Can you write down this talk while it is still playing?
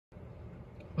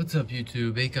What's up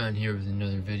YouTube, Akon here with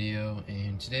another video,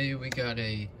 and today we got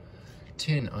a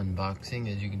tin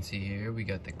unboxing. As you can see here, we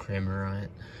got the Cramorant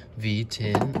V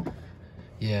tin.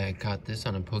 Yeah, I got this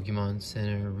on a Pokemon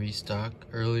Center restock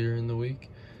earlier in the week,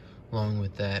 along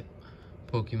with that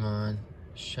Pokemon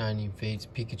Shining Fates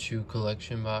Pikachu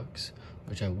collection box,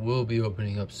 which I will be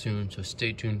opening up soon, so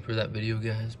stay tuned for that video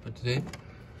guys. But today,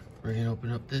 we're gonna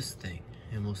open up this thing,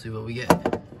 and we'll see what we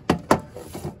get.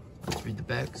 Let's read the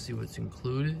back, see what's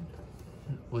included.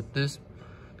 With this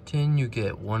tin, you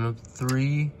get one of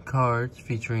 3 cards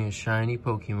featuring a shiny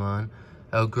Pokemon,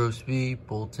 Elgross V,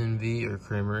 Bolton V, or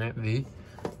Cramorant V.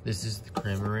 This is the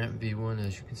Cramorant V one,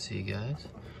 as you can see, guys.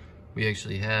 We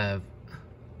actually have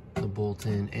the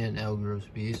Bolton and Elgross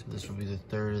V, so this will be the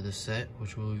 3rd of the set,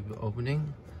 which we'll be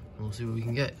opening, and we'll see what we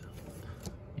can get.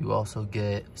 You also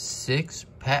get 6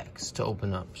 packs to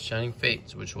open up, Shining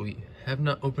Fates, which we have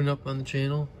not opened up on the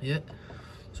channel yet.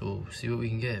 So we'll see what we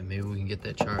can get. Maybe we can get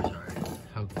that Charizard.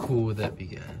 How cool would that be,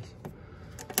 guys?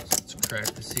 So let's crack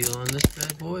the seal on this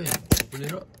bad boy and open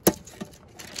it up.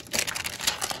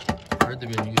 I heard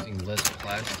they've been using less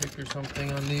plastic or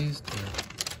something on these to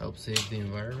help save the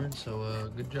environment.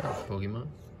 So good job, Pokemon.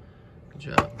 Good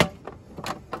job.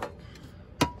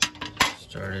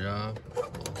 Start it off.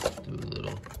 We'll do a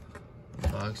little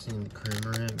unboxing of the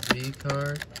Cramorant V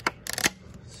card.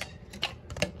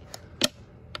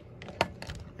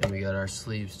 And we got our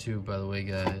sleeves too, by the way,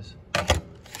 guys.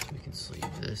 We can sleeve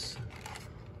this.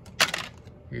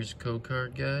 Here's a code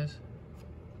card, guys.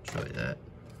 Enjoy that.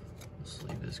 Let's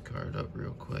sleeve this card up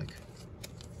real quick.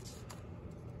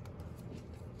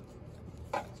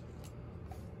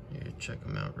 Here, check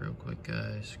them out real quick,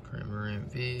 guys.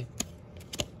 Cramorant V.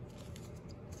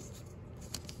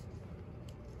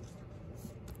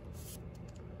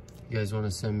 You guys want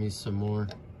to send me some more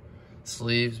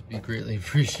sleeves, be greatly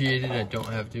appreciated. I don't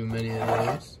have too many of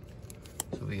those.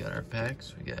 So we got our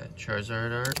packs. We got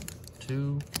Charizard art.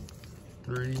 2,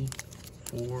 3,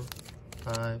 4,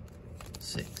 5,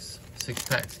 6. 6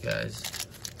 packs, guys.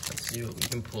 Let's see what we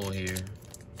can pull here.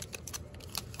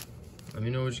 Let me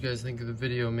know what you guys think of the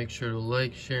video. Make sure to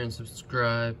like, share, and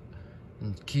subscribe.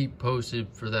 And keep posted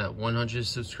for that 100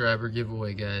 subscriber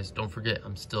giveaway, guys. Don't forget,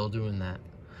 I'm still doing that.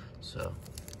 So,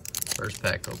 first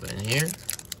pack opening here.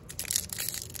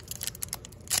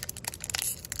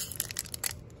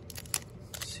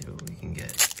 See what we can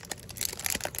get.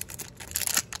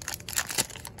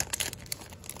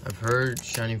 I've heard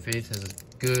Shining Fates has a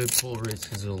good pull rates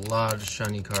because there's a lot of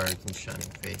shiny cards in Shining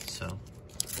Fates, so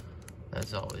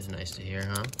that's always nice to hear,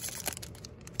 huh?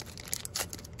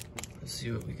 Let's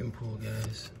see what we can pull,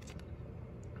 guys.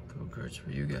 Code cards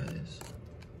for you guys.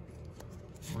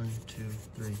 1, 2,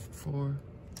 3, 4.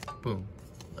 Boom.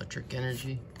 Electric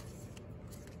Energy.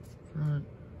 Front.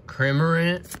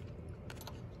 Cramorant.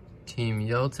 Team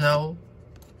Yell Towel.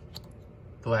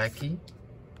 Blackie.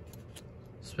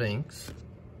 Sphinx.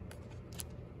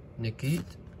 Nickit.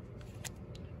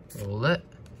 Roulette.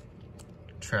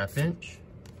 Trapinch.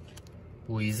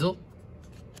 Weasel.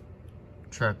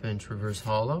 Trapinch Reverse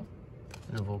Hollow.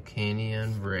 And a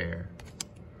Volcanion Rare.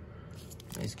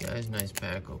 Nice, guys. Nice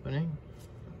pack opening.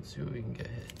 Let's see what we can get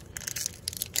hit.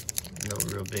 No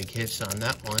real big hits on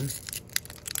that one.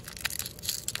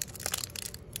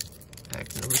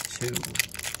 Pack number 2.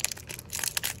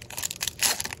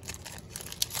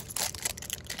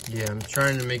 Yeah, I'm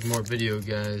trying to make more video,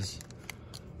 guys,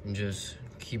 and just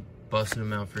keep busting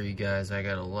them out for you guys. I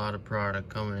got a lot of product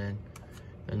coming in,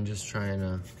 and just trying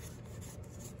to,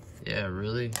 yeah,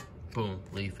 really, boom,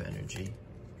 Leaf Energy.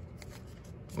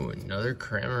 Ooh, another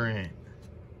Cramorant.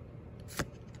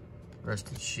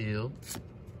 Rusted Shield.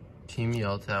 Team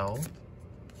Yell Towel.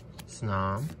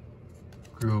 Snom.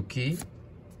 Grookey.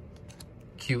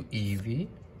 Cute Eevee.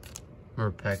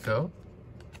 Murpeko.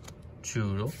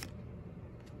 Choodle.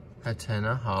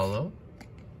 Hatena Hollow.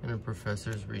 And a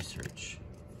Professor's Research.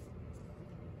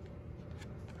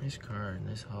 Nice card.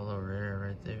 Nice hollow rare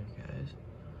right there, guys.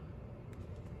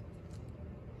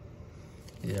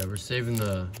 Yeah, we're saving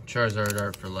the Charizard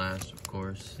art for last, of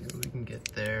course. See what we can get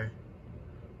there.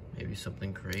 Maybe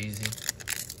something crazy.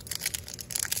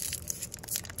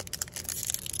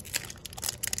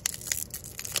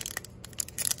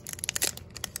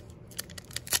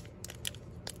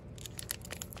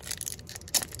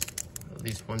 At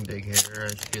least one big hitter I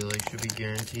feel like should be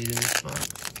guaranteed in this box.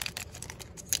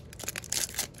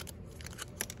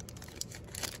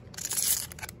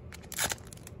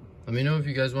 Let me know if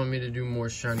you guys want me to do more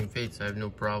Shining Fates. I have no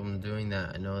problem doing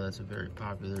that. I know that's a very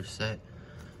popular set.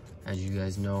 As you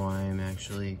guys know, I am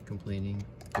actually completing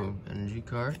Boom Energy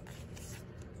card.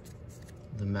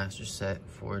 the master set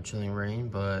for Chilling Reign,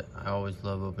 but I always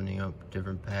love opening up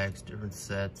different packs, different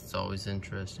sets. It's always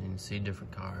interesting to see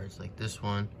different cards, like this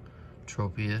one,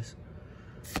 Tropius.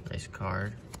 Nice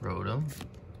card. Rotom,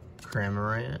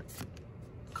 Cramorant,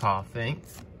 Coughing,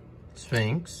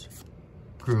 Sphinx,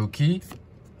 Grookey,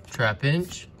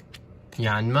 Trapinch,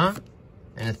 Yanma,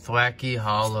 and a Thwackey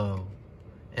Hollow.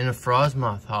 And a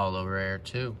Frostmoth Hollow rare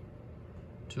too.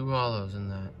 2 hollows in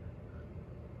that.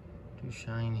 2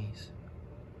 shinies.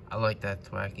 I like that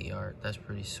Thwackey art. That's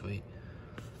pretty sweet.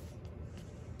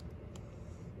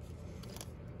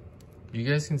 Do you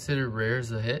guys consider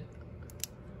rares a hit?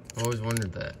 I've always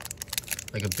wondered that.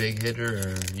 Like a big hitter,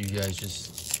 or you guys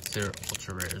just consider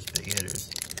ultra rares big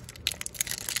hitters?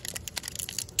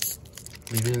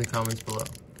 Leave it in the comments below.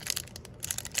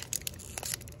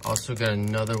 Also got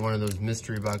another one of those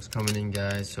mystery box coming in,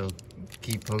 guys, so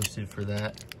keep posted for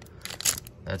that.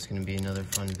 That's going to be another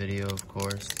fun video, of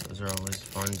course. Those are always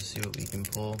fun to see what we can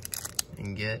pull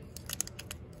and get.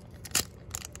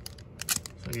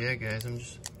 So yeah, guys, I'm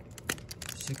just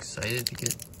excited to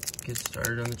get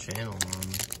started on the channel.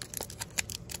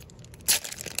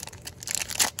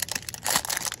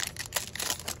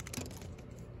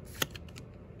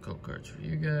 Go cards for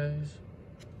you guys.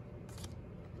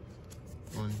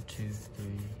 1, 2, 3,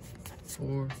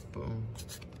 4, boom.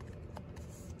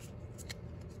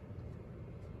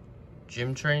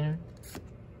 Gym Trainer,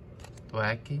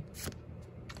 Thwackey,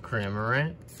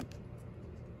 Cramorant,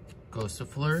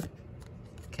 Gossifleur,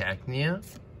 Cacnea,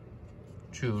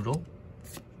 Choodle,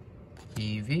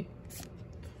 Eevee,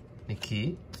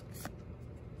 Nikit,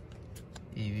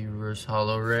 Eevee Reverse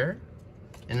Hollow Rare,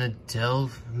 and a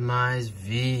Delphize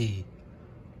V.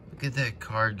 Look at that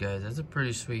card, guys. That's a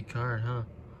pretty sweet card, huh?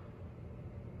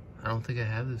 I don't think I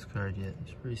have this card yet.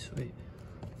 It's pretty sweet.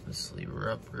 Let's sleeve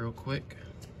her up real quick.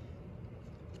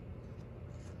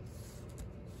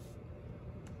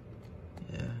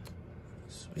 Yeah,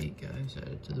 sweet, guys. Add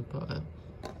it to the pile.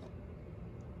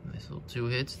 Nice little 2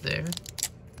 hits there.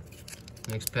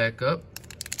 Next pack up.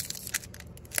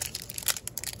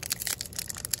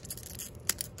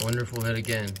 Wonderful hit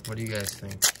again. What do you guys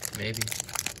think? Maybe.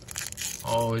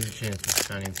 Always a chance for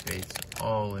shining spades.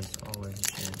 Always a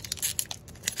chance.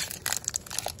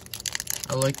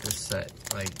 I like this set.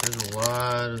 Like, there's a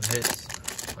lot of hits.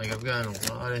 Like, I've gotten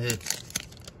a lot of hits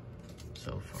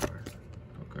so far.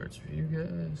 Go cards for you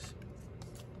guys.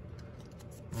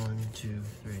 1, 2,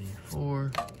 3,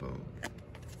 4. Boom.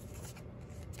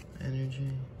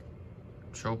 Energy.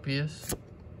 Tropius.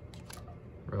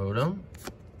 Rotom.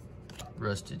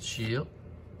 Rusted Shield.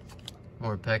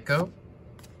 Morpeko.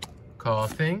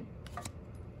 Coughing.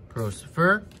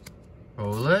 Gossifleur.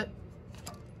 Rowlet.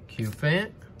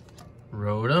 Cufant.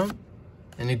 Rotom.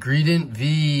 And a Greedent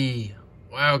V.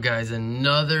 Wow, guys,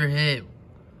 another hit.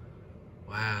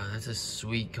 Wow, that's a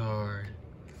sweet card.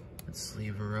 Let's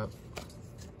sleeve her up.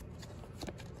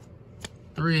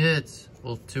 3 hits.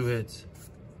 Well, 2 hits.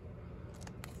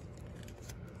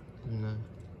 And,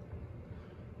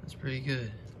 that's pretty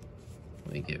good.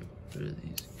 Let me get rid of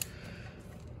these.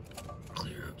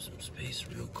 Clear up some space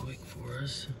real quick for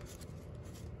us.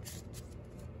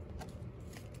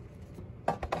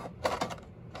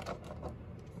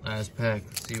 Last pack.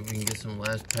 Let's see if we can get some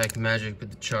last pack magic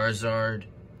with the Charizard.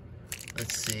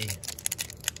 Let's see.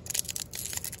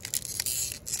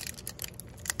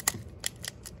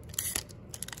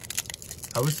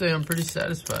 I would say I'm pretty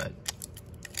satisfied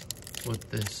with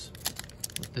this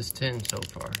tin so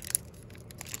far.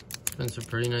 Been some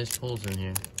pretty nice pulls in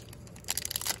here.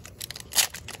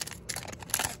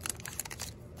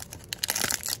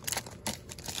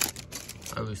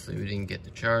 Obviously we didn't get the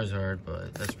Charizard,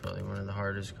 but that's probably one of the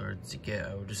hardest cards to get,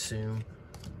 I would assume.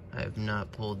 I have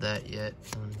not pulled that yet.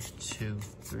 1, 2,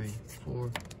 3,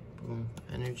 4. Boom.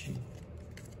 Energy.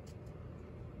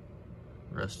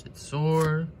 Rusted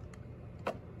Sword.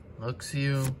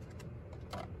 Luxio.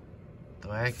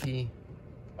 Thwackey.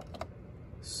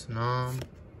 Snom.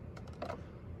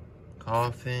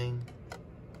 Coughing.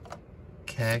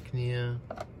 Cacnea.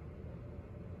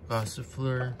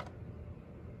 Gossifleur.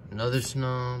 Another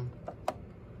Snom.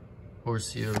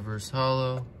 Horsea Reverse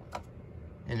Hollow.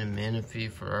 And a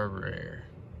Manaphy for our rare.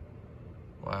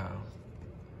 Wow.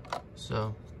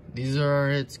 So, these are our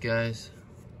hits, guys.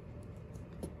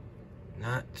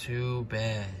 Not too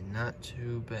bad. Not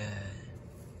too bad.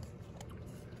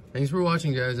 Thanks for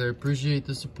watching, guys. I appreciate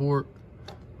the support.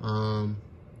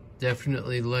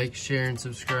 Definitely like, share, and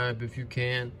subscribe if you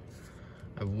can.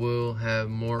 I will have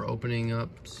more opening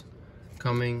ups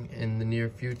coming in the near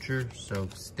future, so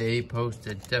stay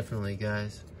posted. Definitely,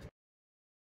 guys.